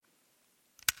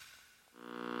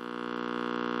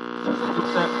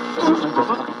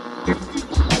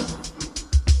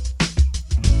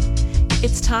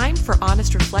It's time for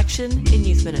honest reflection in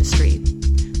youth ministry.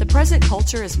 The present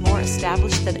culture is more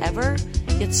established than ever,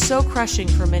 yet so crushing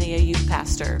for many a youth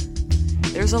pastor.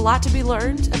 There's a lot to be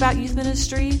learned about youth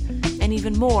ministry, and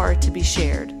even more to be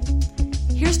shared.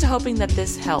 Here's to hoping that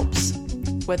this helps,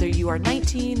 whether you are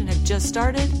 19 and have just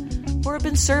started, or have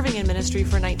been serving in ministry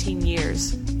for 19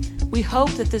 years. We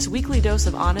hope that this weekly dose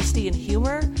of honesty and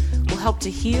humor will help to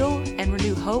heal and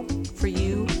renew hope for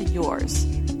you and yours.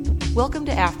 Welcome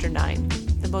to After 9,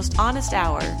 the most honest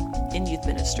hour in youth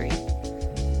ministry.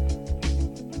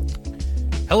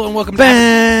 Hello and welcome to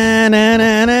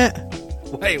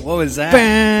Wait, what was that?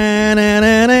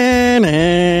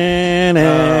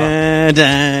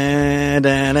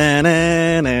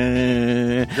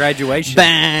 Graduation.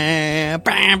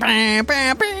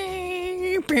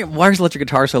 Where's electric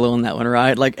guitar solo in that one,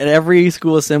 right? Like at every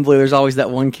school assembly, there's always that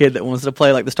one kid that wants to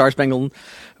play like the Star Spangled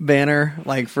Banner,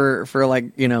 like for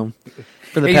like, you know,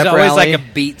 for the pep rally. He's always like a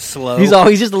beat slow. He's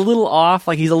always just a little off,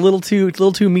 like he's a little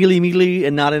too mealy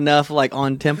and not enough like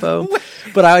on tempo.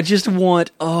 But I just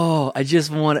want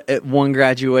at one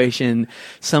graduation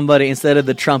somebody, instead of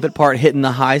the trumpet part hitting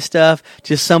the high stuff,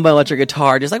 just somebody electric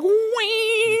guitar, just like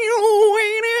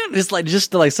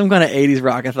just like some kind of 80s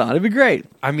rockathon. It'd be great.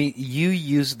 I mean, you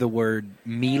use the word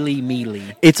mealy.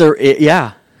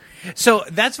 Yeah. So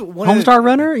that's one. Homestar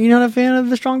Runner. You not a fan of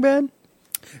the Strong Bad?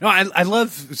 No, I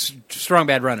love Strong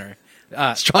Bad Runner.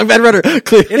 Strong Bad Runner.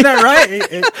 Isn't that right?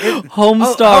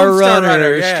 Homestar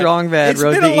Runner. Yeah. Strong Bad It's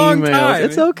wrote been the a long emails. time.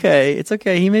 It's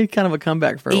okay. He made kind of a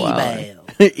comeback for a while.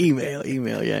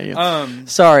 Email. Yeah.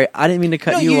 Sorry, I didn't mean to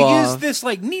cut you off. You use this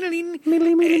like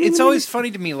It's always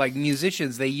funny to me, like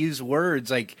musicians, they use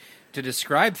words like to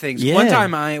describe things. Yeah. One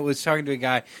time I was talking to a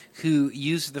guy who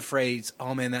used the phrase,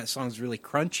 "Oh man, that song's really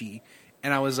crunchy."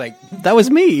 And I was like... That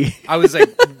was me. I was like,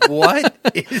 what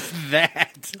is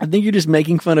that? I think you're just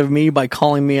making fun of me by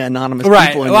calling me anonymous right.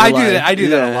 people in Well, your life. I do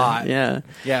that a lot. Yeah.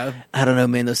 I don't know,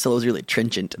 man. Those solos are really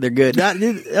trenchant. They're good. I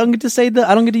don't get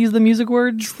to use the music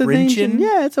words. Trenchant?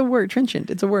 Yeah, it's a word. Trenchant.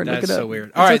 It's a word. That's Look it up. So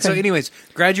weird. All right. Okay. So anyways,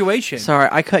 graduation. Sorry,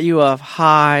 I cut you off.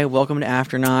 Hi. Welcome to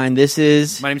After 9. This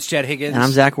is... My name's Chad Higgins. And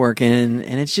I'm Zach Workin.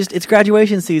 And it's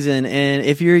graduation season. And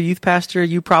if you're a youth pastor,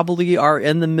 you probably are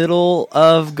in the middle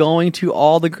of going to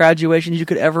all the graduations you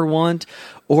could ever want,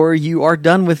 or you are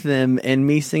done with them, and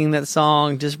me singing that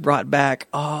song just brought back,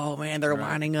 oh man, they're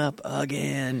lining up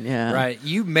again. Yeah, right.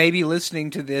 You may be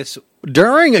listening to this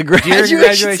during a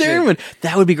graduation ceremony.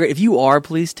 That would be great. If you are,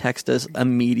 please text us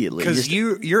immediately, because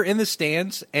you're in the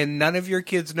stands and none of your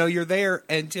kids know you're there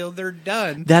until they're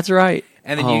done. That's right.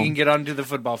 And then you can get onto the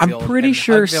football field. I'm pretty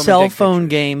sure cell phone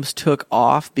games took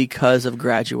off because of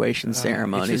graduation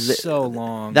ceremonies. It's just so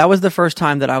long. That was the first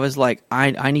time that I was like,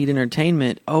 I need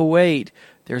entertainment. Oh, wait,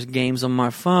 there's games on my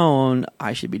phone.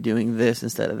 I should be doing this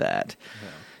instead of that. Yeah.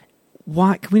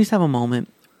 Why? Can we just have a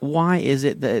moment? Why is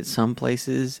it that at some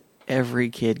places every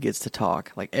kid gets to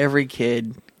talk? Like every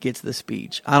kid gets the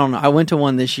speech. I don't know. I went to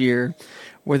one this year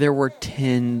where there were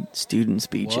 10 student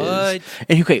speeches. What?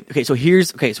 And so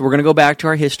we're going to go back to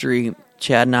our history.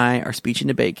 Chad and I are speech and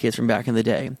debate kids from back in the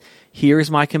day. Here's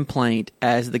my complaint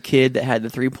as the kid that had the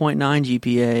 3.9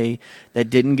 GPA that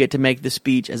didn't get to make the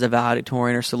speech as a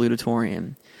valedictorian or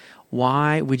salutatorian.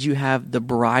 Why would you have the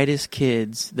brightest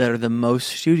kids that are the most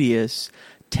studious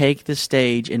take the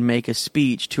stage and make a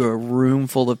speech to a room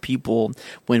full of people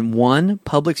when, one,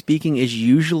 public speaking is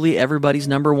usually everybody's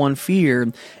number one fear,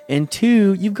 and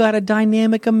two, you've got a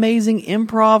dynamic, amazing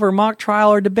improv or mock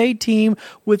trial or debate team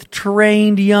with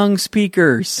trained young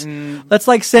speakers. That's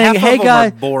like saying, hey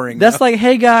guys, like,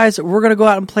 hey guys, we're going to go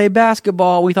out and play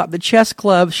basketball. We thought the chess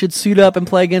club should suit up and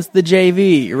play against the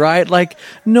JV, right? Like,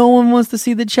 no one wants to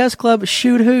see the chess club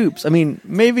shoot hoops. I mean,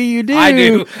 maybe you do. I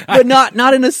do. But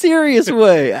not in a serious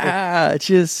way.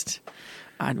 There's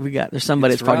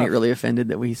somebody that's probably getting really offended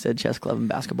that we said chess club and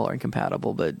basketball are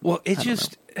incompatible, but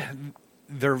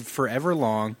they're forever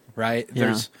long, right? Yeah.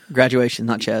 There's graduation,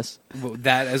 not chess.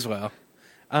 That as well.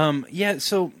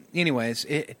 So anyways,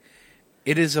 it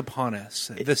is upon us.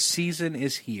 The season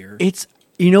is here.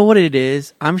 You know what it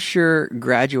is? I'm sure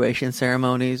graduation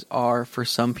ceremonies are for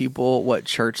some people what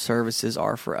church services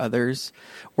are for others,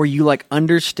 where you like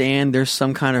understand there's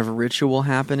some kind of ritual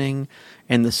happening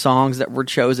and the songs that were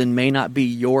chosen may not be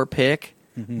your pick,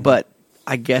 but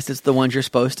I guess it's the ones you're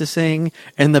supposed to sing,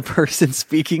 and the person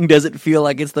speaking doesn't feel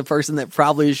like it's the person that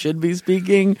probably should be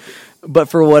speaking, but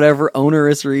for whatever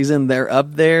onerous reason, they're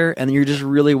up there, and you're just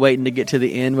really waiting to get to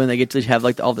the end when they get to have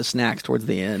like all the snacks towards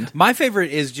the end. My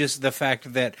favorite is just the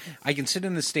fact that I can sit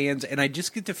in the stands and I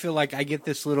just get to feel like I get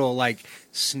this little like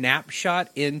snapshot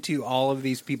into all of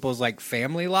these people's like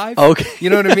family life. Okay.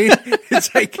 You know what I mean?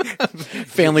 It's like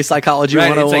Family Psychology Right,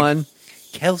 it's 101. like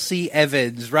Kelsey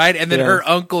Evans, right? And then Yeah. her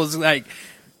uncle's like,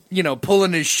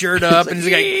 pulling his shirt up and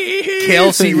he's like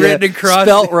Kelsey written across.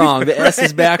 Spelt wrong. The S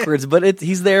is backwards, but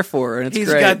he's there for her, and it's He's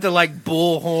great. got the like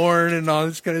bullhorn and all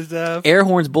this kind of stuff. Air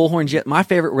horns, bullhorns. Yet my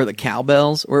favorite were the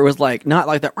cowbells, where it was like not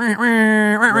like the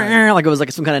like it was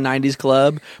like some kind of '90s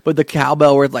club, but the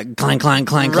cowbell where it's like clang, clang,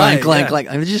 clang, clang, Right, clang, yeah. clang.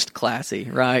 I mean, just classy,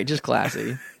 right? Just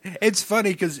classy. It's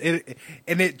funny because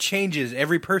it changes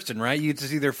every person, right? You get to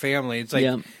see their family. It's like,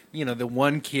 Yeah. the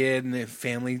one kid and the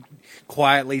family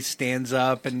quietly stands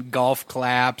up and golf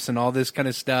claps and all this kind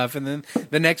of stuff. And then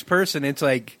the next person, it's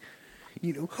like,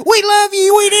 we love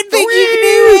you. We didn't think you could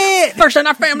do it. First in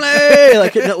our family.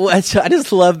 Like, I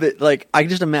just love that. Like, I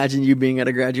just imagine you being at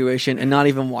a graduation and not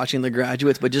even watching the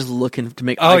graduates, but just looking to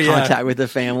make eye contact with the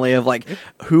family of like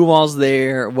who all's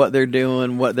there, what they're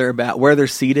doing, what they're about, where they're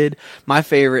seated. My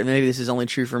favorite, maybe this is only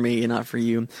true for me and not for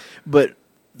you, but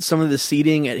some of the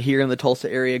seating at here in the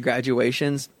Tulsa area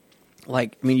graduations,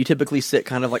 like, I mean, you typically sit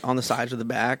kind of like on the sides or the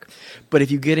back, but if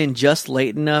you get in just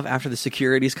late enough after the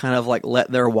security's kind of like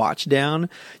let their watch down,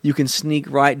 you can sneak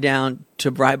right down to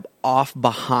right off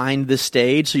behind the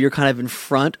stage. So you're kind of in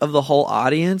front of the whole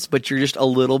audience, but you're just a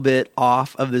little bit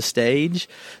off of the stage.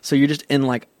 So you're just in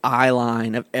like eye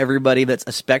line of everybody that's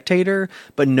a spectator,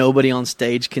 but nobody on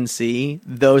stage can see.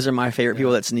 Those are my favorite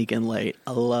people that sneak in late.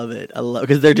 I love it.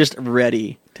 Because they're just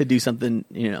ready to do something,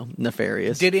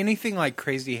 nefarious. Did anything like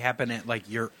crazy happen at like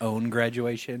your own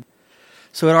graduation?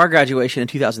 So at our graduation in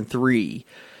 2003,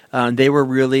 they were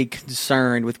really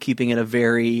concerned with keeping it a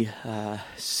very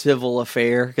civil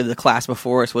affair because the class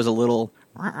before us was a little.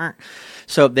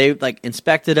 So they like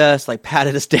inspected us, like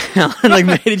patted us down, and like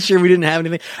made sure we didn't have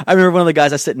anything. I remember one of the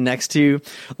guys I was sitting next to,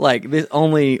 like this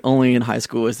only in high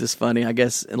school is this funny. I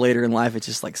guess later in life it's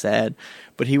just like sad.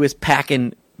 But he was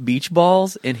packing beach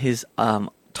balls in his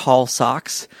tall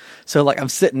socks. So like I'm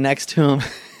sitting next to him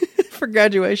for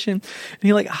graduation, and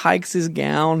he like hikes his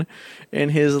gown and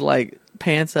his like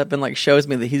pants up and like shows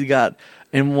me that he's got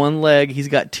in one leg he's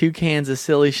got 2 cans of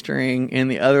silly string, in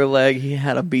the other leg he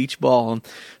had a beach ball,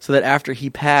 so that after he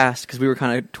passed, because we were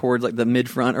kind of towards like the mid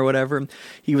front or whatever,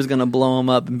 he was gonna blow him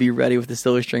up and be ready with the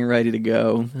silly string ready to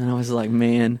go. And I was like,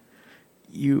 man,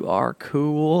 you are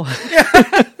cool.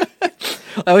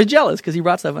 I was jealous because he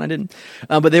brought stuff and I didn't.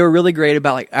 But they were really great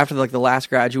about like after like the last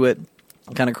graduate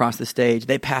kind of crossed the stage,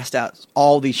 they passed out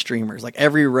all these streamers. Like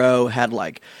every row had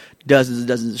like dozens and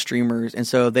dozens of streamers, and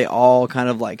so they all kind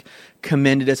of like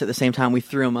commended us at the same time we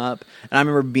threw them up. And I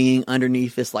remember being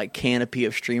underneath this like canopy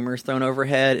of streamers thrown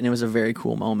overhead, and it was a very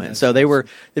cool moment. So they were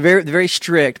they're very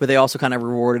strict, but they also kind of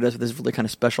rewarded us with this really kind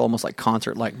of special, almost like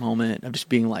concert like moment of just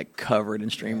being like covered in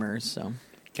streamers. So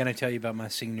Can I tell you about my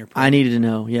senior prank? I needed to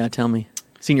know. Yeah, tell me.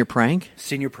 Senior prank?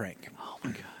 Senior prank. Oh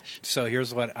my gosh. So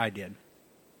here's what I did.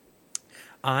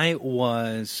 I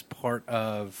was part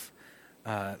of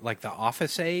like the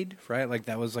office aide, right? Like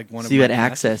that was like one of So you my had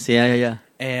access. Yeah.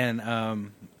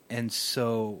 And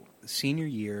so senior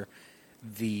year,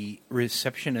 the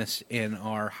receptionist in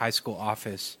our high school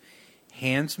office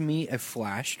hands me a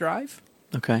flash drive,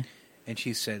 Okay. and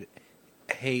she said,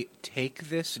 "Hey, take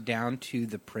this down to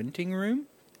the printing room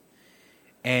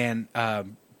and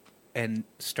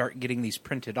start getting these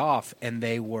printed off." And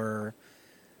they were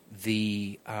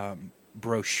the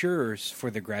brochures for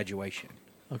the graduation.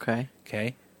 Okay.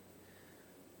 Okay.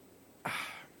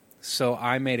 So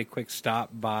I made a quick stop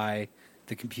by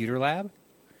the computer lab,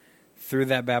 threw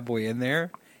that bad boy in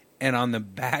there, and on the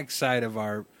back side of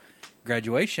our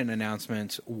graduation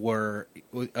announcements were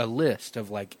a list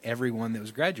of like everyone that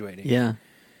was graduating. Yeah.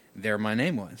 There my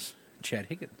name was, Chad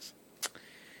Higgins.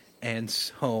 And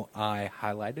so I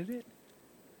highlighted it,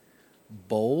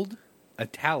 bold,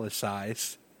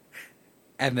 italicized,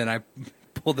 and then I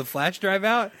pulled the flash drive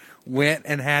out, went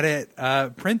and had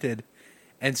it printed.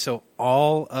 And so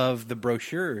all of the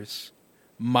brochures,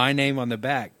 my name on the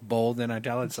back, bold and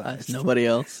italicized. Nobody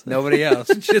else. Nobody else.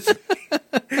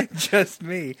 Just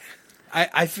me.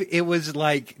 It was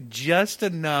like just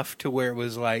enough to where it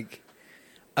was like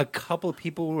a couple of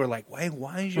people were like, "Wait,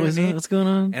 why is your name?" What's going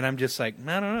on? And I'm just like,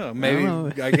 I don't know.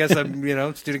 Maybe I guess I'm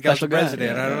student council guy,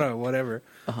 president. yeah, I don't yeah. know. Whatever.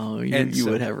 Oh, And you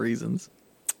so- would have reasons.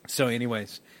 So,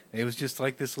 anyways, it was just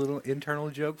like this little internal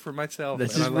joke for myself.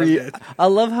 That's and just I loved it. I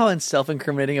love how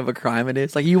self-incriminating of a crime it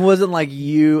is. Like, you wasn't like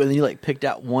you, and then you like picked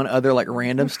out one other like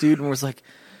random student and was like,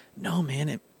 no, man,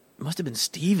 it must have been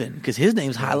Steven because his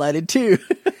name's highlighted too.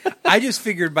 I just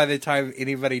figured by the time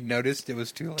anybody noticed, it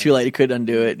was too late. Too late, you couldn't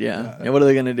undo it. Yeah. And what are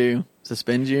they going to do?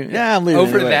 Suspend you? Yeah, I'm leaving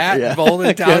Over anyway. that, Yeah. bold and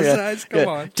italicized? Come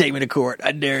on. Take me to court.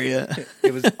 I dare you.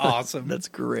 It was awesome. That's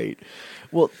great.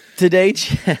 Well, today,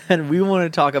 Chad, we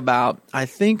want to talk about, I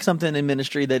think, something in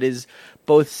ministry that is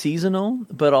both seasonal,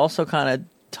 but also kind of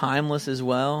timeless as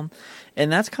well. And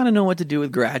that's kind of knowing what to do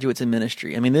with graduates in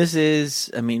ministry. I mean, this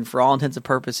is, for all intents and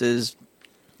purposes,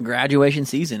 graduation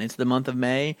season. It's the month of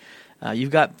May.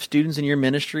 You've got students in your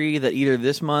ministry that either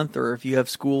this month or if you have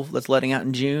school that's letting out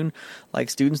in June, like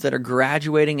students that are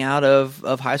graduating out of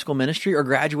high school ministry or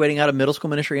graduating out of middle school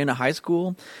ministry into high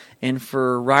school. And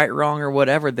for right, wrong, or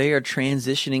whatever, they are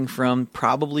transitioning from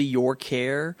probably your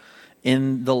care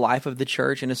in the life of the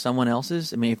church into someone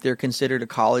else's. I mean, if they're considered a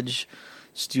college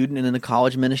student and in the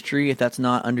college ministry, if that's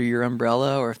not under your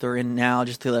umbrella, or if they're in now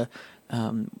just to the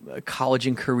college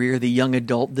and career, the young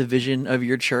adult division of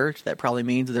your church, that probably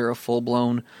means they're a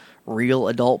full-blown real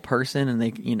adult person, and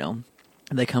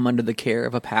they come under the care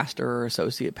of a pastor or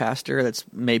associate pastor that's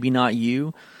maybe not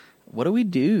you. What do we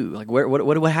do? Like,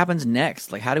 what happens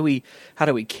next? Like, how do we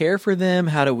care for them?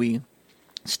 How do we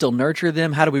still nurture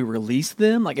them? How do we release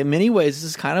them? Like, in many ways, this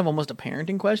is kind of almost a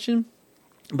parenting question,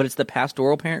 but it's the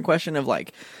pastoral parent question of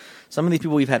like, some of these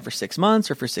people we've had for 6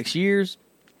 months or for 6 years,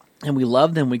 and we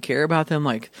love them, we care about them.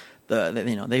 Like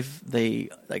they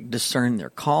like discern their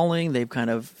calling. They've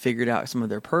kind of figured out some of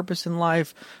their purpose in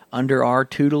life under our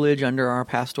tutelage, under our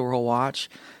pastoral watch.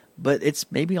 But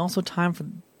it's maybe also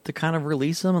time to kind of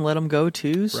release them and let them go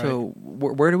too. So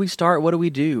where do we start? What do we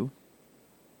do?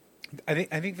 I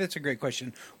think that's a great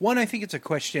question. One, I think it's a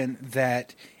question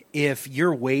that if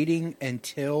you're waiting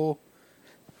until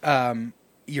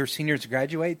your seniors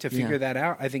graduate to figure that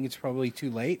out, I think it's probably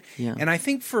too late. Yeah. And I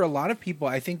think for a lot of people,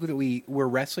 I think that we're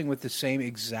wrestling with the same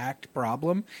exact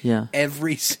problem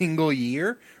every single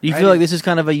year. Do you feel like this is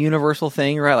kind of a universal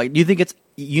thing, right? Like, do you think it's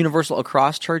universal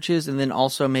across churches and then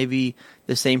also maybe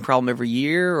the same problem every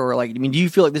year? Or like, do you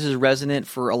feel like this is resonant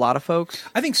for a lot of folks?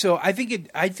 I think so. I think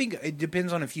it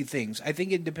depends on a few things. I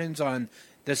think it depends on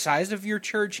the size of your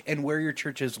church and where your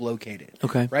church is located.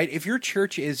 Okay. Right? If your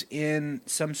church is in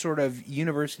some sort of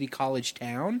university college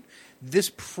town,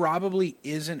 this probably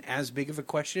isn't as big of a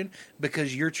question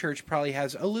because your church probably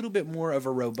has a little bit more of a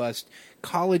robust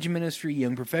college ministry,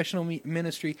 young professional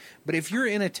ministry. But if you're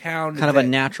in a town... Kind of a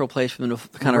natural place for them to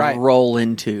kind of roll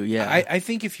into, I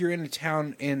think if you're in a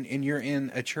town and you're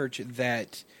in a church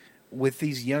that with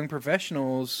these young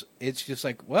professionals, it's just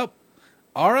like, well...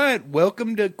 All right,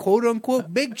 welcome to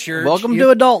quote-unquote big church. Welcome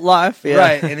to adult life. Yeah.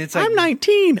 Right, and it's like... I'm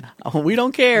 19. Oh, we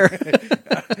don't care.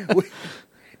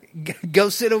 Go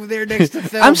sit over there next to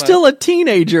Thelma. I'm still a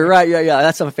teenager. Right, yeah.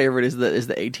 That's my favorite is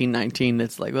the 18, 19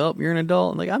 that's like, well, you're an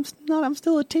adult. I'm like, I'm not. I'm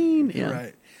still a teen. Yeah.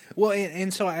 Right. Well,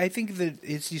 and so I think that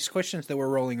it's these questions that we're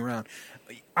rolling around.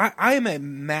 I am a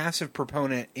massive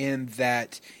proponent in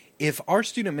that if our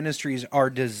student ministries are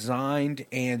designed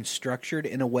and structured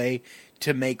in a way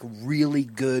to make really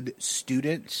good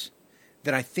students,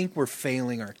 then I think we're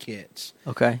failing our kids.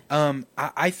 Okay.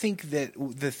 I think that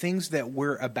the things that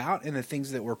we're about and the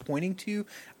things that we're pointing to,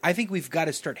 I think we've got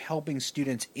to start helping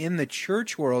students in the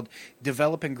church world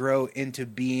develop and grow into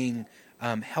being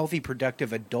healthy,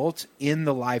 productive adults in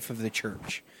the life of the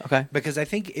church. Okay. Because I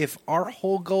think if our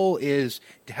whole goal is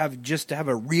to have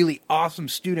a really awesome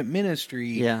student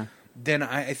ministry, then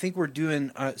I think we're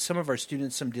doing some of our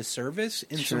students some disservice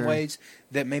in some ways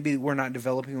that maybe we're not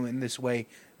developing them in this way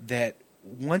that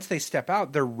once they step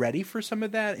out, they're ready for some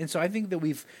of that. And so I think that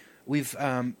we've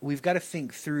got to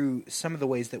think through some of the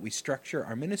ways that we structure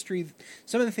our ministry,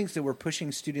 some of the things that we're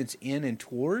pushing students in and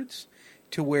towards,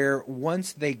 to where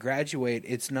once they graduate,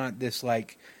 it's not this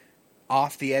like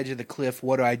off the edge of the cliff,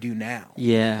 what do I do now?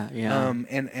 Yeah.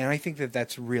 And I think that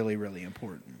that's really, really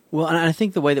important. Well, and I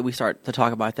think the way that we start to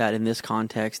talk about that in this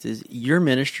context is your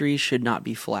ministry should not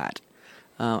be flat.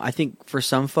 I think for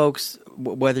some folks,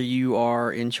 whether you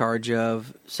are in charge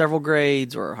of several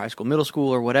grades or high school, middle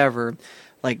school, or whatever,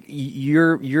 like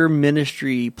your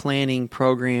ministry planning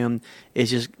program is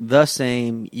just the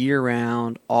same year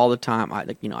round, all the time.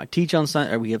 I teach on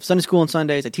Sunday. We have Sunday school on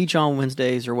Sundays. I teach on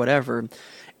Wednesdays or whatever.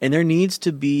 And there needs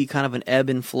to be kind of an ebb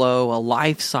and flow, a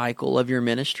life cycle of your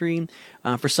ministry.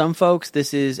 For some folks,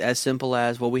 this is as simple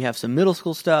as, well, we have some middle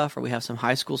school stuff or we have some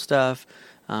high school stuff.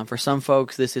 For some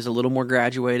folks, this is a little more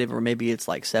graduated, or maybe it's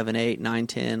like 7, 8, 9,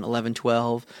 10, 11,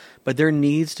 12. But there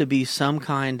needs to be some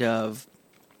kind of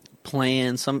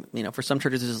plan. Some, for some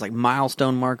churches, it's like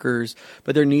milestone markers,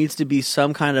 but there needs to be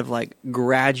some kind of like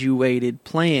graduated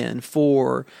plan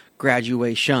for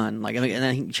graduation. Like, and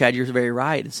I think, Chad, you're very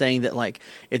right in saying that, like,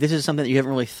 if this is something that you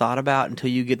haven't really thought about until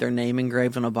you get their name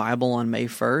engraved on a Bible on May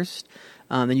 1st,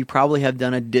 then you probably have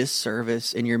done a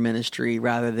disservice in your ministry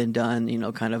rather than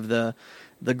done, kind of the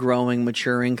growing,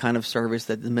 maturing kind of service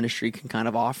that the ministry can kind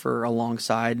of offer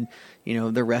alongside,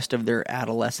 the rest of their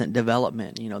adolescent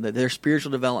development. That their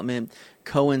spiritual development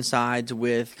coincides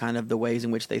with kind of the ways in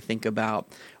which they think about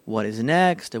what is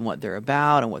next and what they're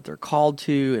about and what they're called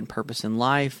to and purpose in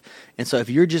life. And so if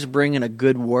you're just bringing a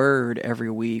good word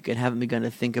every week and haven't begun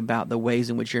to think about the ways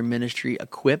in which your ministry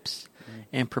equips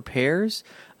and prepares,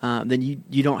 then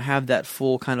you don't have that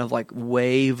full kind of like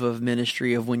wave of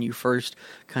ministry of when you first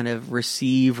kind of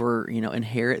receive or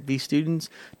inherit these students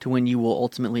to when you will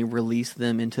ultimately release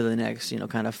them into the next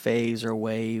kind of phase or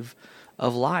wave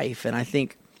of life. And I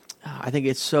think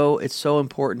it's so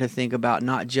important to think about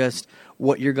not just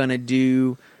what you're going to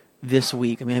do this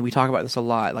week. I mean, we talk about this a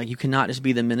lot. Like, you cannot just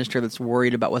be the minister that's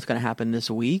worried about what's going to happen this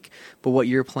week, but what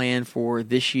your plan for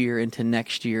this year into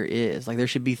next year is. Like, there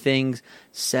should be things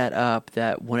set up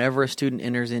that whenever a student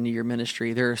enters into your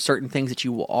ministry, there are certain things that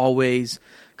you will always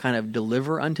kind of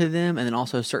deliver unto them, and then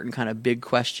also certain kind of big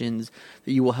questions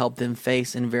that you will help them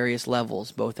face in various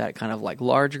levels, both at kind of like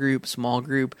large group, small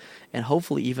group, and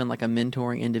hopefully even like a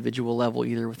mentoring individual level,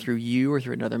 either through you or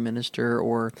through another minister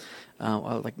or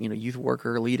youth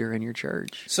worker or leader in your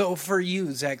church. So for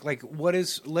you, Zach,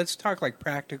 let's talk like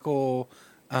practical,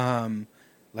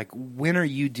 like when are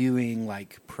you doing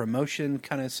like promotion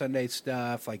kind of Sunday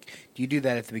stuff? Like, do you do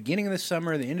that at the beginning of the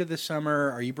summer, the end of the summer?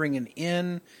 Are you bringing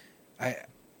in,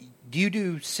 do you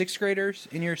do sixth graders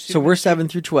in your student? So we're 7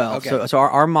 through 12. Okay. So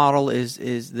our model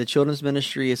is the children's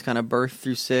ministry is kind of birth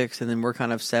through 6, and then we're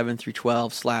kind of 7 through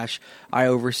 12 / I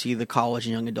oversee the college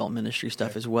and young adult ministry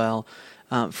stuff as well.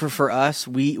 For us,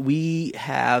 we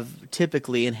have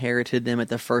typically inherited them at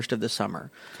the first of the summer.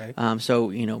 Okay. May. So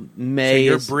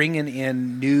you're bringing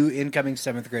in new incoming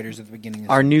 7th graders at the beginning of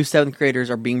the Our summer. new 7th graders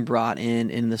are being brought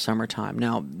in the summertime.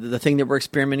 Now, the thing that we're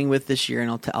experimenting with this year,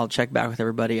 and I'll check back with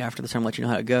everybody after the summer, let you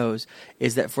know how it goes,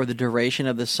 is that for the duration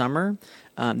of the summer,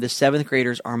 the 7th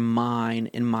graders are mine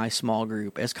in my small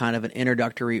group as kind of an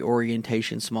introductory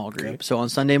orientation small group. Okay. So on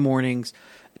Sunday mornings,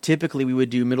 typically we would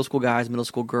do middle school guys, middle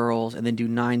school girls, and then do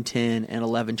 9, 10, and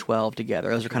 11, 12 together.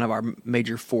 Those are kind of our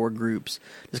major 4 groups.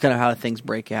 That's kind of how things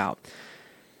break out.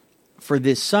 For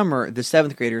this summer, the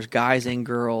 7th graders, guys and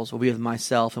girls, will be with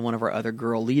myself and one of our other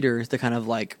girl leaders to kind of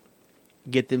like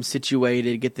get them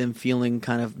situated, get them feeling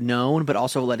kind of known, but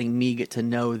also letting me get to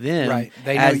know them. Right.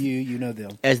 They know you, you know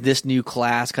them. As this new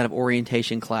class, kind of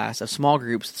orientation class of small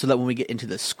groups, so that when we get into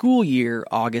the school year,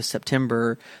 August,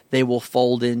 September, they will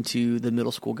fold into the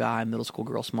middle school guy, middle school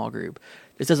girl small group.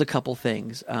 This does a couple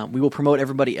things. We will promote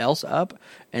everybody else up,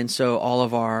 and so all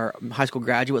of our high school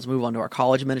graduates move on to our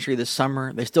college ministry this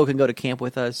summer. They still can go to camp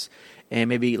with us and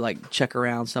maybe like check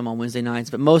around some on Wednesday nights,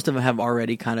 but most of them have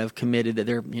already kind of committed that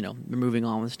they're moving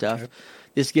on with stuff. Okay.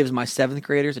 This gives my 7th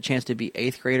graders a chance to be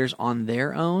 8th graders on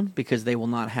their own because they will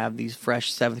not have these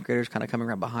fresh 7th graders kind of coming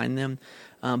right behind them.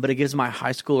 But it gives my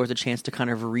high schoolers a chance to kind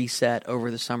of reset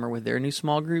over the summer with their new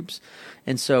small groups.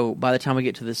 And so by the time we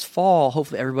get to this fall,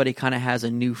 hopefully everybody kind of has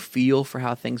a new feel for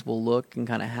how things will look and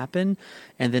kind of happen.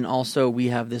 And then also we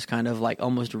have this kind of like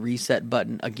almost reset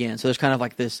button again. So there's kind of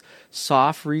like this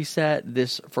soft reset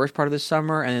this first part of the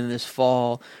summer, and then this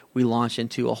fall we launch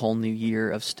into a whole new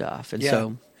year of stuff. And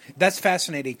so that's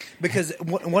fascinating because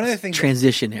one of the things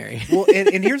transitionary.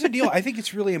 And here's the deal. I think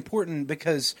it's really important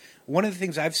because one of the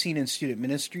things I've seen in student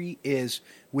ministry is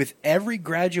with every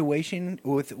graduation,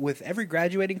 with every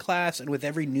graduating class, and with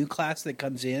every new class that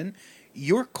comes in,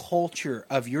 your culture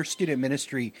of your student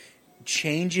ministry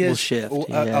changes will shift,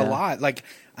 a lot. Like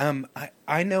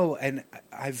I know, and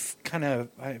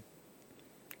I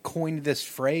coined this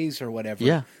phrase or whatever.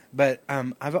 Yeah. But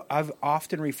I've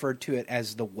often referred to it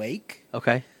as the wake.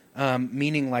 Okay.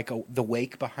 Meaning like the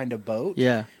wake behind a boat.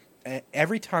 Yeah.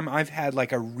 Every time I've had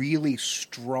like a really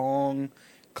strong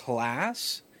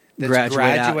class that's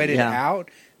graduated out,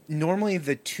 normally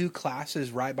the 2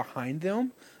 classes right behind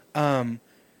them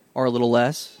or a little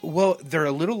less. Well, they're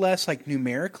a little less like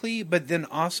numerically, but then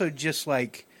also just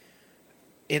like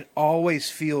it always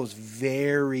feels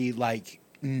very like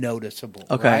noticeable.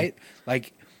 Okay. Right?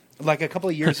 Like a couple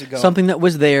of years ago, something that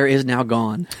was there is now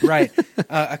gone. Right.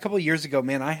 A couple of years ago,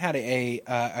 man, I had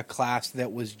a class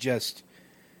that was just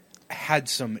had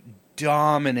some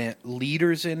dominant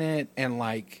leaders in it, and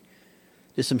like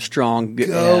just some strong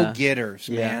go-getters,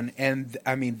 man. And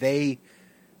I mean, they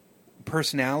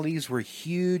personalities were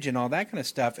huge and all that kind of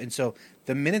stuff. And so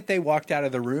the minute they walked out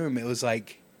of the room, it was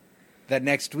like that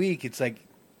next week, it's like,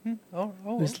 oh, It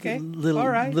was okay, little, all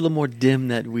right. little more dim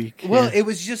that week. Well, yeah. it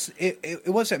was just, it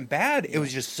wasn't bad. It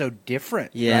was just so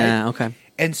different. Yeah, right? okay.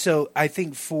 And so I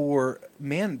think for,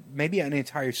 maybe an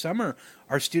entire summer,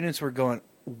 our students were going,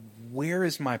 where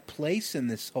is my place in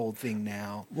this whole thing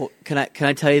now? Well, can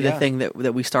I tell you the Yeah. thing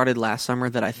that we started last summer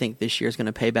that I think this year is going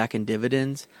to pay back in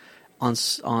dividends?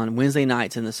 On Wednesday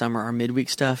nights in the summer, our midweek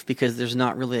stuff, because there's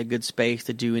not really a good space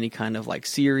to do any kind of like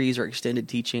series or extended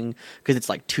teaching, because it's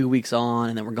like 2 weeks on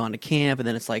and then we're gone to camp, and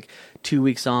then it's like 2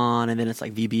 weeks on and then it's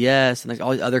like VBS and like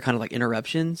all these other kind of like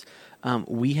interruptions.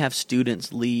 We have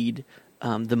students lead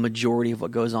the majority of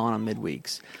what goes on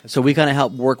midweeks. So we kind of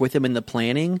help work with them in the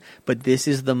planning, but this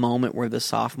is the moment where the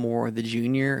sophomore or the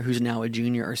junior, who's now a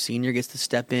junior or senior, gets to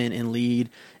step in and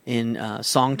lead in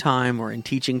song time or in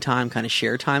teaching time, kind of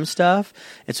share time stuff.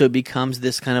 And so it becomes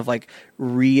this kind of like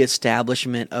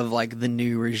reestablishment of like the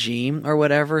new regime or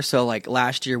whatever. So like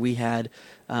last year we had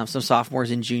some sophomores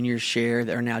and juniors share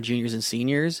that are now juniors and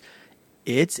seniors.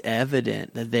 It's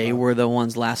evident that they were the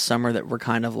ones last summer that were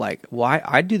kind of like, why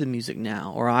I do the music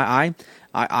now, or I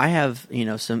have,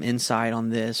 some insight on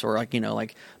this, or like,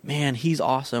 like, man, he's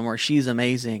awesome, or she's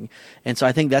amazing. And so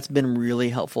I think that's been really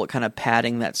helpful at kind of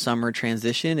padding that summer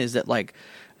transition, is that like,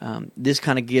 this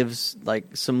kind of gives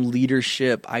like some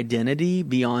leadership identity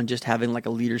beyond just having like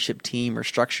a leadership team or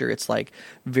structure. It's like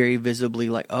very visibly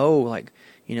like, oh, like,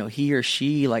 he or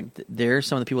she, like they're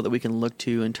some of the people that we can look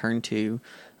to and turn to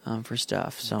for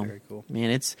stuff. So, Very cool.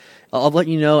 Man, I'll let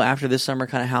you know after this summer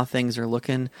kind of how things are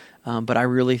looking. But I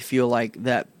really feel like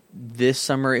that this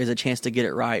summer is a chance to get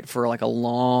it right for like a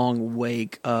long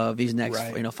wake of these next,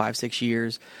 Right. 5-6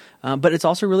 years. But it's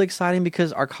also really exciting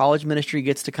because our college ministry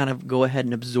gets to kind of go ahead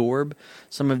and absorb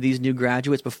some of these new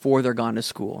graduates before they're gone to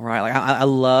school, right? Like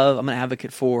I'm an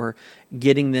advocate for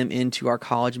getting them into our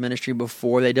college ministry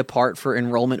before they depart for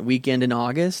enrollment weekend in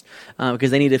August,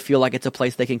 because they need to feel like it's a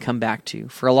place they can come back to.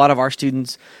 For a lot of our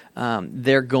students,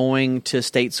 they're going to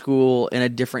state school in a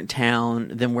different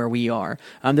town than where we are.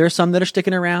 There are some that are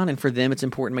sticking around, and for them it's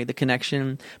important to make the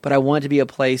connection. But I want it to be a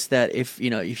place that if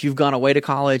you've gone away to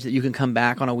college, that you can come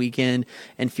back on a weekend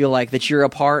and feel like that you're a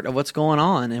part of what's going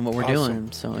on and what we're doing.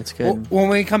 So it's good. Well, when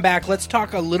we come back, let's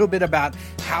talk a little bit about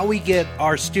how we get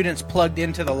our students plugged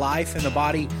into the life and the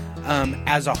body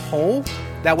as a whole.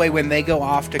 That way, when they go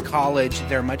off to college,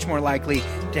 they're much more likely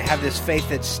to have this faith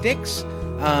that sticks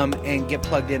and get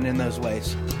plugged in those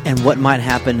ways. And what might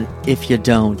happen if you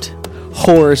don't?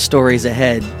 Horror stories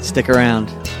ahead. Stick around.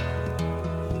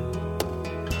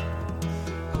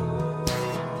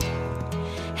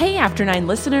 Hey, After 9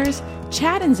 listeners,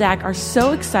 Chad and Zach are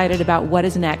so excited about what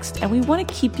is next, and we want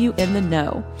to keep you in the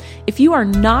know. If you are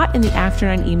not in the After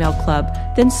 9 email club,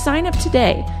 then sign up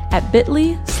today at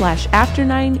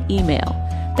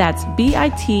bit.ly/after9email. That's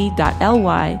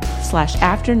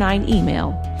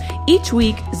bit.ly/after9email. Each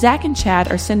week, Zach and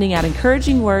Chad are sending out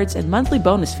encouraging words and monthly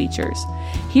bonus features.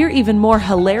 Hear even more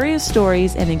hilarious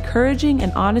stories and encouraging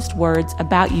and honest words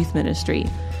about youth ministry.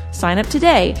 Sign up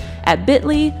today at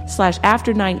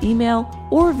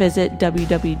bit.ly/after9email or visit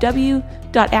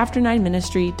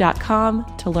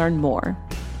www.after9ministry.com to learn more.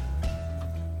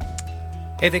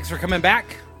 Hey, thanks for coming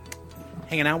back,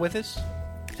 hanging out with us.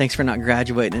 Thanks for not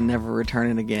graduating and never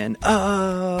returning again.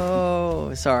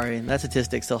 Oh, sorry. That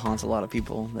statistic still haunts a lot of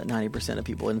people, that 90% of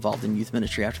people involved in youth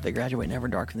ministry after they graduate never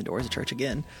darken the doors of church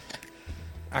again.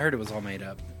 I heard it was all made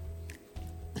up.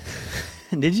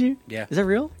 Did you? Yeah. Is that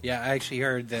real? Yeah, I actually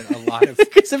heard that a lot of...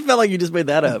 Because it felt like you just made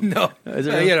that up. No. Is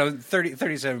it real?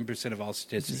 37% of all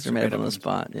statistics Just made up on the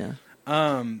spot, yeah.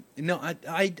 No,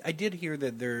 I did hear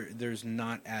that there's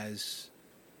not as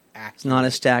accurate. It's not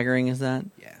as staggering as that?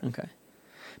 Yeah. Okay.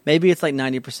 Maybe it's like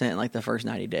 90% in like the first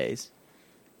 90 days.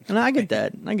 And I get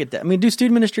that. I mean,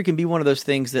 student ministry can be one of those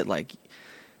things that like,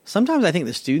 sometimes I think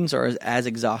the students are as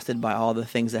exhausted by all the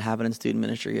things that happen in student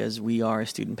ministry as we are as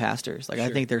student pastors. Like, Sure.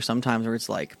 I think there's some times where it's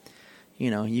like,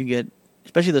 you get,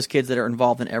 especially those kids that are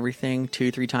involved in everything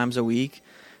 2-3 times a week,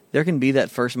 there can be that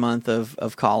first month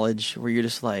of college where you're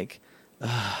just like,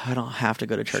 I don't have to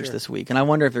go to church Sure. this week. And I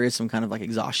wonder if there is some kind of like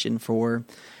exhaustion for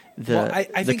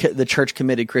I think the church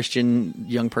committed Christian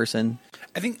young person.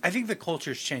 I think the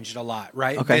culture's changed a lot,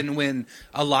 right? Okay. When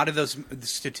a lot of those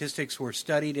statistics were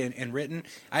studied and written,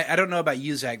 I don't know about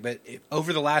you, Zach, but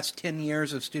over the last 10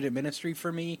 years of student ministry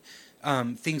for me,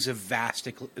 things have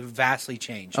vastly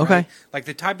changed. Okay. Right? Like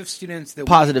the type of students that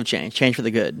Positive change for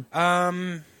the good.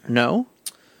 No?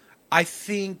 I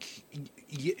think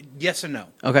yes and no.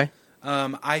 Okay.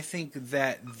 I think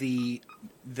that the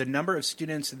number of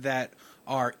students that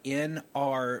are in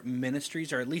our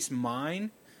ministries, or at least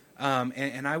mine,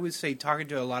 and I would say, talking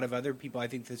to a lot of other people, I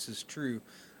think this is true,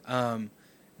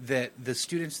 that the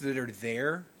students that are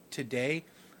there today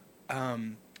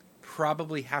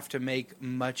probably have to make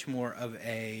much more of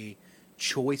a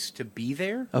choice to be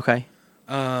there. Okay.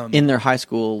 In their high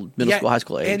school, middle school, high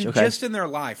school age. And okay. just in their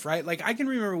life, right? Like, I can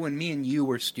remember when me and you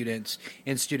were students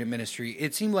in student ministry,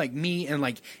 it seemed like me and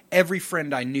like every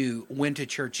friend I knew went to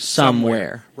church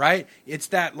somewhere, right? It's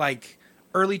that like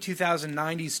early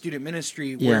 2090s student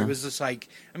ministry where it was just like,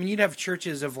 I mean, you'd have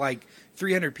churches of like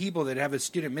 300 people that have a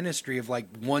student ministry of like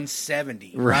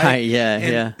 170, right? Right,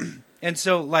 yeah. And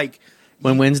so like...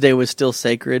 When Wednesday was still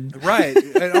sacred. Right,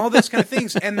 and all those kind of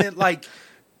things. And then like...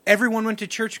 Everyone went to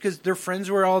church because their friends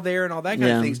were all there and all that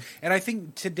kind of things. And I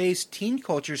think today's teen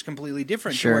culture is completely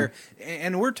different. Sure.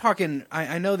 And we're talking,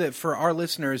 I know that for our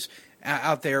listeners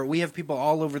out there, we have people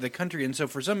all over the country. And so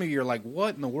for some of you, you're like,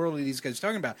 what in the world are these guys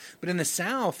talking about? But in the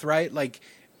South, right, like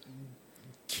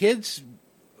kids...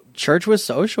 Church was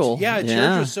social. Yeah,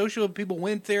 church was social. People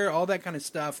went there, all that kind of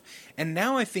stuff. And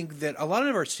now I think that a lot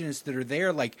of our students that are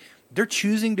there, like... They're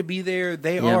choosing to be there.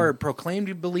 They are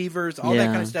proclaimed believers, all that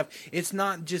kind of stuff. It's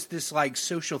not just this like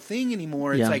social thing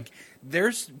anymore. It's like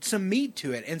there's some meat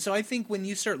to it. And so I think when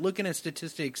you start looking at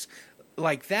statistics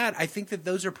like that, I think that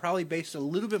those are probably based a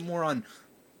little bit more on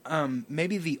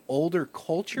maybe the older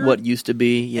culture. What used to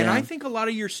be, yeah. And I think a lot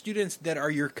of your students that are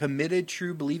your committed,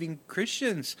 true, believing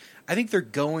Christians, I think they're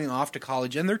going off to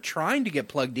college and they're trying to get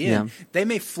plugged in. Yeah. They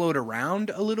may float around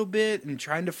a little bit and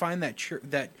trying to find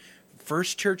that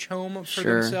first church home for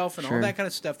themselves and all that kind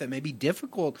of stuff that may be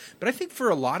difficult. But I think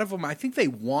for a lot of them, I think they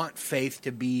want faith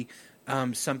to be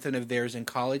something of theirs in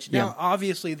college. Now,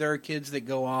 obviously, there are kids that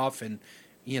go off and,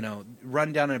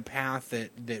 run down a path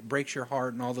that breaks your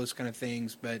heart and all those kind of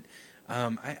things. But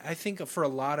I think for a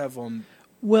lot of them...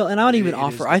 Well, and I would even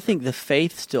offer, I think the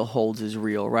faith still holds as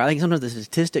real, right? I think sometimes the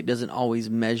statistic doesn't always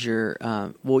measure...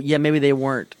 maybe they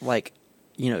weren't like...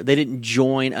 they didn't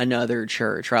join another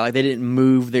church, right? Like they didn't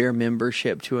move their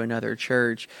membership to another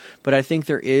church. But I think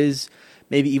there is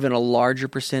maybe even a larger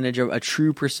percentage, of a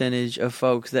true percentage of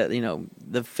folks that,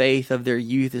 the faith of their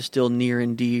youth is still near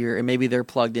and dear. And maybe they're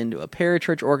plugged into a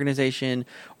parachurch organization,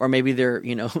 or maybe they're,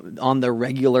 on the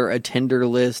regular attender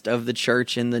list of the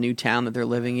church in the new town that they're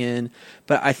living in.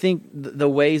 But I think the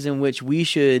ways in which we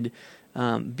should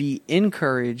be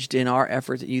encouraged in our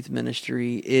efforts at youth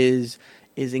ministry is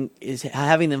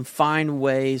having them find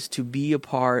ways to be a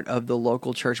part of the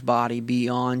local church body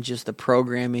beyond just the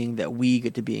programming that we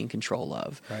get to be in control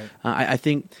of. Right. I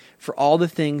think for all the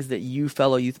things that you,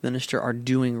 fellow youth minister, are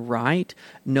doing right,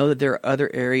 know that there are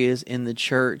other areas in the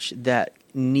church that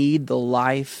need the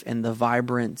life and the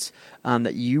vibrance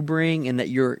that you bring and that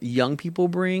your young people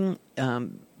bring.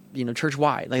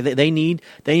 Church-wide. Like they need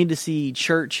to see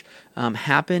church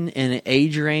happen in an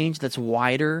age range that's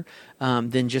wider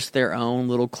than just their own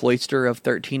little cloister of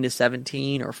 13 to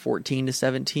 17 or 14 to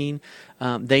 17.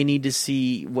 They need to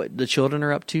see what the children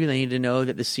are up to. They need to know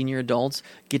that the senior adults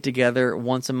get together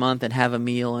once a month and have a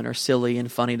meal and are silly and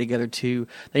funny together too.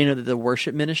 They know that the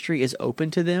worship ministry is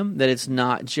open to them, that it's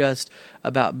not just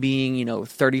about being,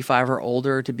 35 or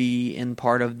older to be in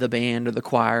part of the band or the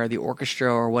choir or the orchestra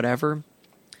or whatever.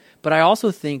 But I also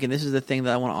think, and this is the thing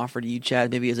that I want to offer to you, Chad,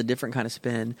 maybe as a different kind of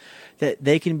spin, that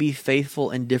they can be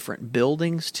faithful in different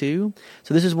buildings too.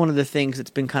 So this is one of the things that's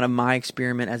been kind of my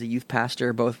experiment as a youth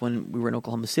pastor, both when we were in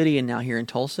Oklahoma City and now here in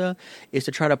Tulsa, is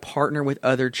to try to partner with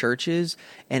other churches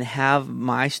and have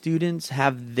my students,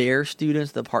 have their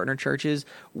students, the partner churches,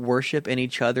 worship in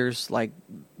each other's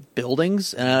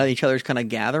buildings and each other's kind of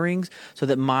gatherings, so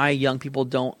that my young people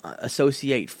don't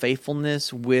associate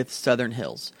faithfulness with Southern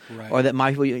Hills, right. Or that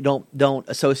my people don't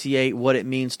associate what it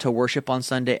means to worship on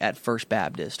Sunday at First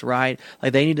Baptist, right?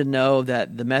 Like they need to know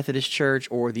that the Methodist church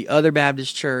or the other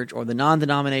Baptist church or the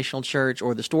non-denominational church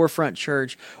or the storefront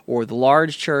church or the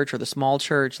large church or the small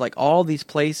church, like all these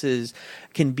places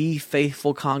can be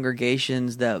faithful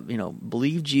congregations that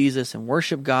believe Jesus and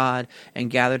worship God and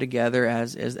gather together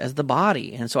as the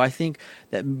body. And so I think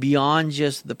that beyond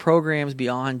just the programs,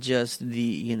 beyond just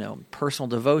the personal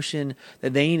devotion,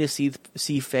 that they need to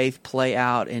see faith play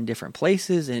out in different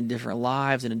places and in different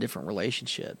lives and in different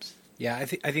relationships. Yeah, I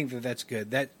think that's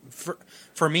good. That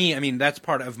for me, I mean, that's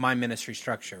part of my ministry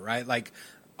structure, right? Like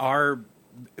our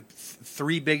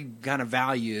three big kind of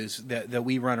values that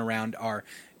we run around are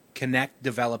connect,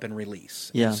 develop, and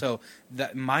release. Yeah. And so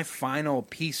my final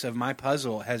piece of my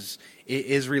puzzle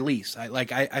is release.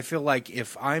 I feel like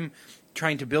if I'm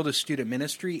trying to build a student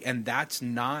ministry and that's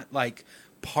not like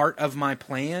part of my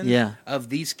plan Yeah. of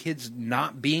these kids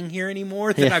not being here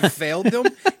anymore, that I've failed them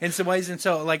in some ways. And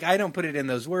so, like, I don't put it in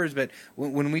those words, but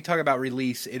when we talk about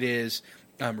release, it is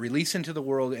release into the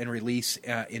world and release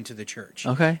into the church.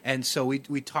 Okay. And so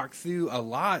we talk through a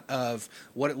lot of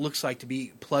what it looks like to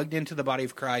be plugged into the body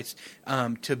of Christ,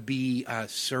 to be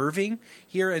serving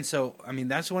here. And so, I mean,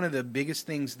 that's one of the biggest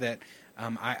things that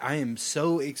I am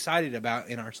so excited about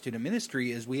in our student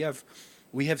ministry is we have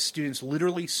students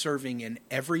literally serving in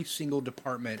every single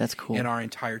department. That's cool. In our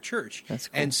entire church. That's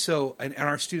cool. And so, and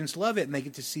our students love it, and they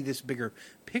get to see this bigger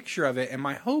picture of it. And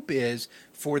my hope is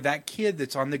for that kid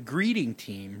that's on the greeting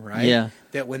team, right? Yeah.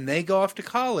 That when they go off to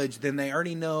college, then they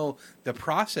already know the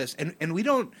process. And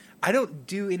I don't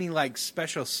do any like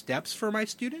special steps for my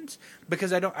students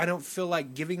because I don't feel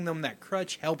like giving them that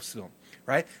crutch helps them.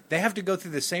 Right? They have to go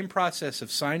through the same process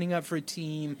of signing up for a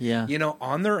team,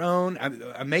 on their own.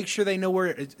 I make sure they know where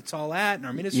it's all at in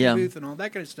our ministry booth and all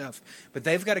that kind of stuff. But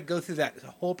they've got to go through that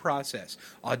whole process,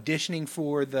 auditioning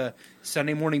for the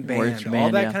Sunday morning band, all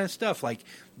that kind of stuff. Like,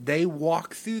 they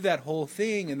walk through that whole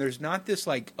thing, and there's not this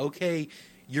like, okay,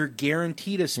 you're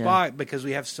guaranteed a spot because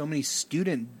we have so many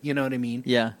student, you know what I mean?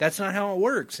 Yeah. That's not how it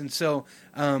works. And so...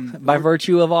 by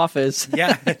virtue of office.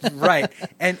 Yeah, right.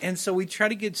 And so we try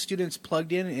to get students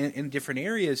plugged in different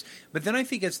areas. But then I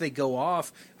think as they go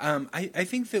off, I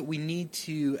think that we need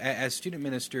to, as student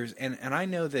ministers, and I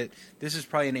know that this is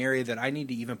probably an area that I need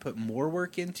to even put more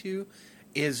work into,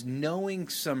 is knowing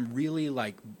some really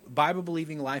like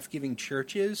Bible-believing, life-giving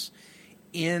churches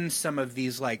in some of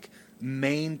these like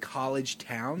main college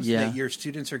towns that your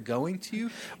students are going to.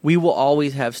 We will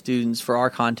always have students, for our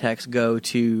context, go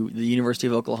to the University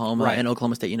of Oklahoma and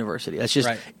Oklahoma State University. That's just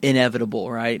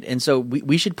inevitable, right? And so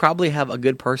we should probably have a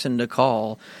good person to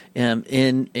call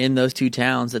in those two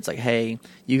towns that's like, hey,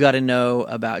 you got to know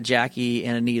about Jackie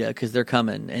and Anita because they're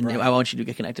coming, and I want you to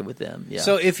get connected with them. Yeah.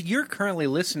 So if you're currently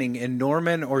listening in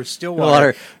Norman or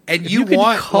Stillwater, and you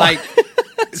want like...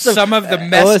 some of the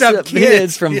messed up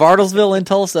kids from Bartlesville and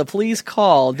Tulsa, please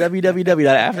call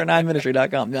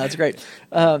www.after9ministry.com. No, that's great.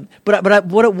 But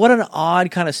what an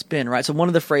odd kind of spin, right? So one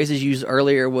of the phrases used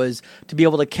earlier was to be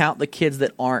able to count the kids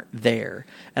that aren't there.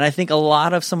 And I think a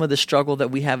lot of some of the struggle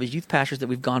that we have as youth pastors that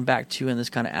we've gone back to in this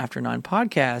kind of After 9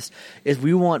 podcast is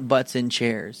we want butts in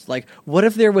chairs. Like, what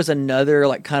if there was another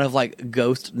like kind of like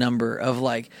ghost number of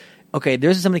like, okay,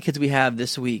 there's so many kids we have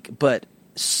this week, but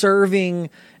serving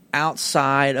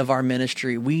outside of our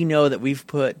ministry, we know that we've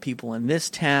put people in this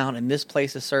town, in this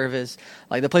place of service.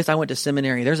 Like the place I went to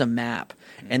seminary, there's a map,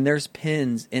 and there's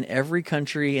pins in every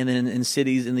country and then in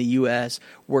cities in the U.S.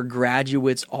 where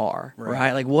graduates are,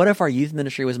 right? Like, what if our youth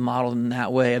ministry was modeled in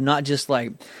that way of not just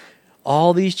like,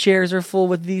 all these chairs are full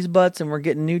with these butts, and we're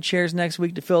getting new chairs next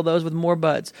week to fill those with more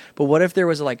butts. But what if there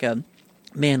was like a,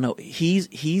 man, no, he's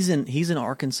in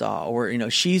Arkansas, or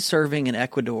she's serving in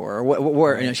Ecuador,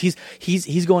 or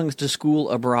he's going to school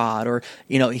abroad, or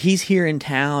he's here in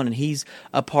town and he's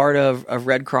a part of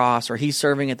Red Cross, or he's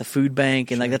serving at the food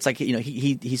bank, and like that's like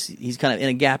he's kind of in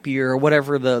a gap year or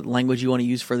whatever the language you want to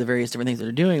use for the various different things that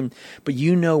they're doing. But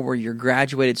where your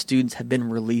graduated students have been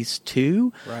released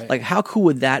to, like how cool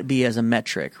would that be as a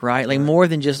metric, right? Like more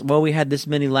than just we had this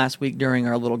many last week during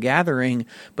our little gathering,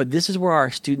 but this is where our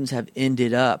students have ended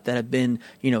up that have been,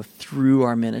 through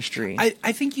our ministry.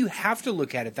 I think you have to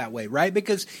look at it that way, right?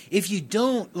 Because if you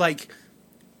don't, like,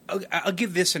 I'll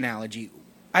give this analogy.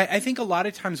 I think a lot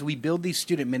of times we build these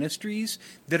student ministries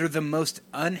that are the most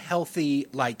unhealthy,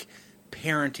 like,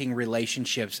 parenting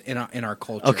relationships in our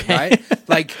culture, right?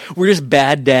 Like, we're just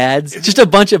bad dads, just a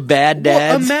bunch of bad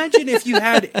dads. Well, imagine if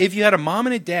you had a mom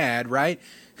and a dad, right,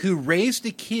 who raised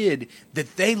a kid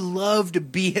that they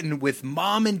loved being with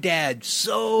mom and dad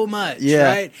so much,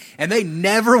 right? And they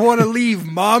never want to leave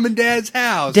mom and dad's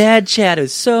house. Dad Chad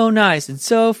is so nice and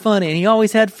so funny, and he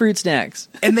always had fruit snacks.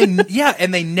 And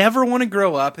they never want to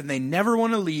grow up, and they never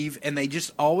want to leave, and they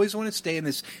just always want to stay in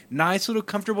this nice little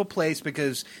comfortable place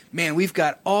because, man, we've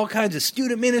got all kinds of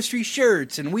student ministry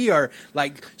shirts, and we are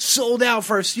like sold out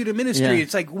for our student ministry. Yeah.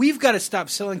 It's like we've got to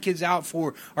stop selling kids out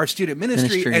for our student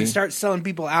ministry and start selling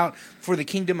people out for the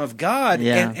kingdom of God,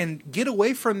 and get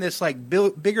away from this like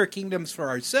bigger kingdoms for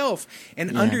ourselves,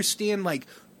 and understand like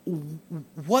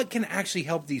what can actually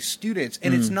help these students.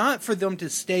 And it's not for them to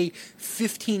stay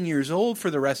 15 years old for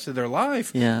the rest of their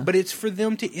life, but it's for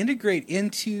them to integrate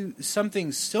into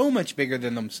something so much bigger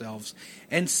than themselves.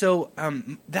 And so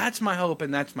that's my hope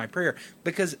and that's my prayer,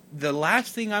 because the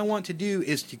last thing I want to do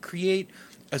is to create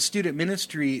a student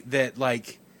ministry that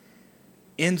like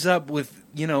ends up with,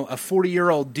 a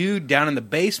 40-year-old dude down in the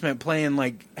basement playing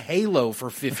like Halo for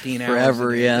 15 hours.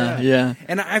 Forever, yeah.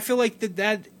 And I feel like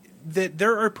that that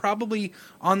there are probably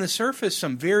on the surface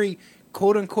some very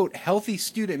quote-unquote healthy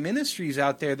student ministries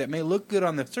out there that may look good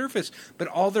on the surface, but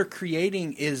all they're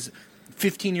creating is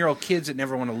 15-year-old kids that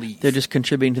never want to leave. They're just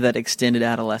contributing to that extended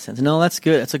adolescence. No, that's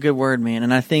good. That's a good word, man.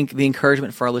 And I think the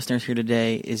encouragement for our listeners here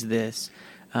today is this.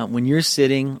 When you're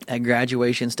sitting at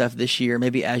graduation stuff this year,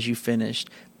 maybe as you finished,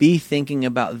 be thinking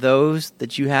about those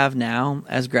that you have now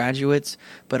as graduates,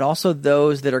 but also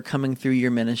those that are coming through your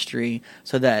ministry,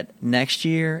 so that next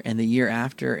year and the year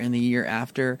after and the year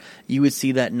after, you would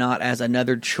see that not as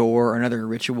another chore or another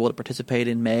ritual to participate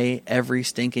in May every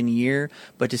stinking year,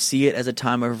 but to see it as a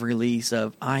time of release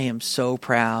of, I am so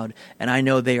proud, and I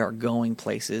know they are going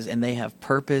places, and they have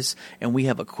purpose, and we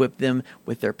have equipped them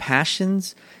with their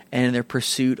passions and their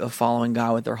pursuit of following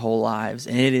God with their whole lives.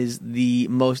 And it is the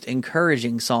most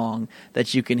encouraging song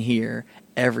that you can hear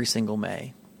every single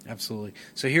May. Absolutely.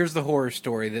 So here's the horror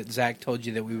story that Zach told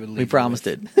you that we would leave. We promised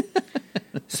it.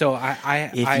 So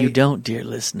if you don't, dear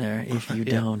listener, if you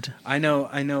don't. I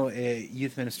know a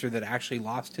youth minister that actually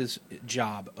lost his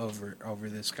job over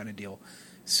this kind of deal.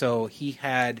 So he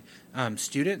had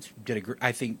students,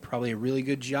 I think probably a really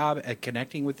good job at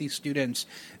connecting with these students.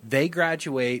 They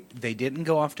graduate, they didn't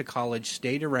go off to college,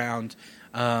 stayed around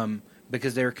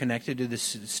because they were connected to the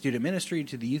student ministry,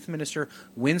 to the youth minister.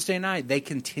 Wednesday night, they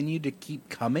continued to keep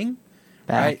coming.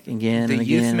 Back again and again. The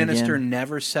youth minister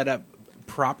never set up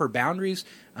proper boundaries.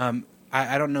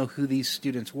 I don't know who these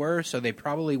students were, so they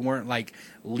probably weren't like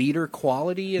leader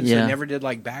quality, and so never did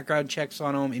like background checks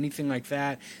on them, anything like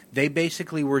that. They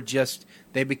basically were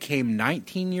they became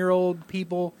 19-year-old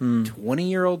people,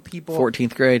 20-year-old people.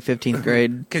 14th grade, 15th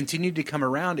grade. Continued to come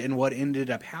around, and what ended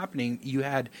up happening, you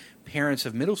had parents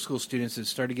of middle school students that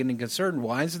started getting concerned.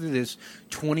 Why is there this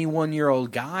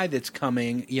 21-year-old guy that's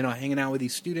coming, hanging out with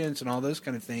these students and all those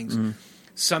kind of things?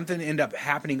 Something ended up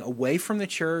happening away from the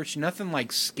church, nothing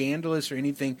like scandalous or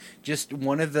anything, just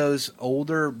one of those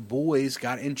older boys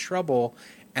got in trouble,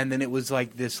 and then it was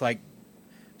like this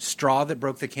straw that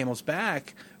broke the camel's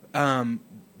back.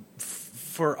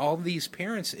 For all these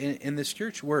parents in this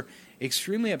church were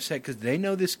extremely upset because they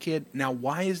know this kid. Now,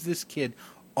 why is this kid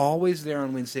always there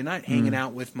on Wednesday night hanging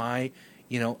out with my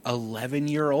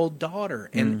 11-year-old daughter?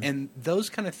 And those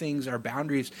kind of things are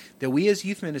boundaries that we as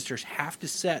youth ministers have to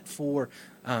set for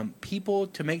people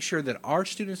to make sure that our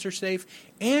students are safe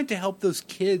and to help those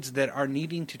kids that are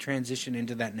needing to transition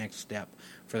into that next step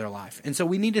for their life. And so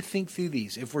we need to think through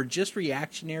these. If we're just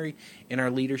reactionary in our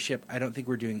leadership, I don't think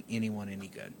we're doing anyone any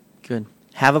good. Good.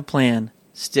 Have a plan.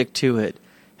 Stick to it.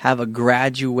 Have a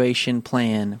graduation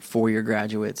plan for your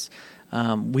graduates.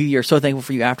 We are so thankful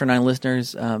for you After 9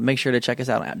 listeners. Make sure to check us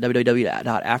out at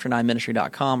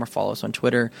www.after9ministry.com or follow us on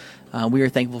Twitter. We are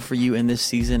thankful for you in this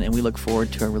season, and we look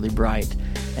forward to a really bright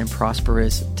and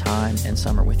prosperous time and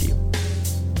summer with you.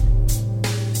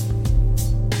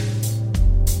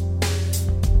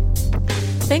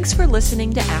 Thanks for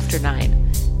listening to After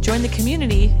 9. Join the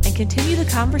community and continue the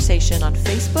conversation on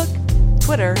Facebook,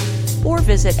 Twitter, or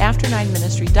visit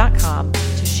after9ministry.com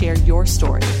to share your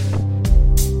story.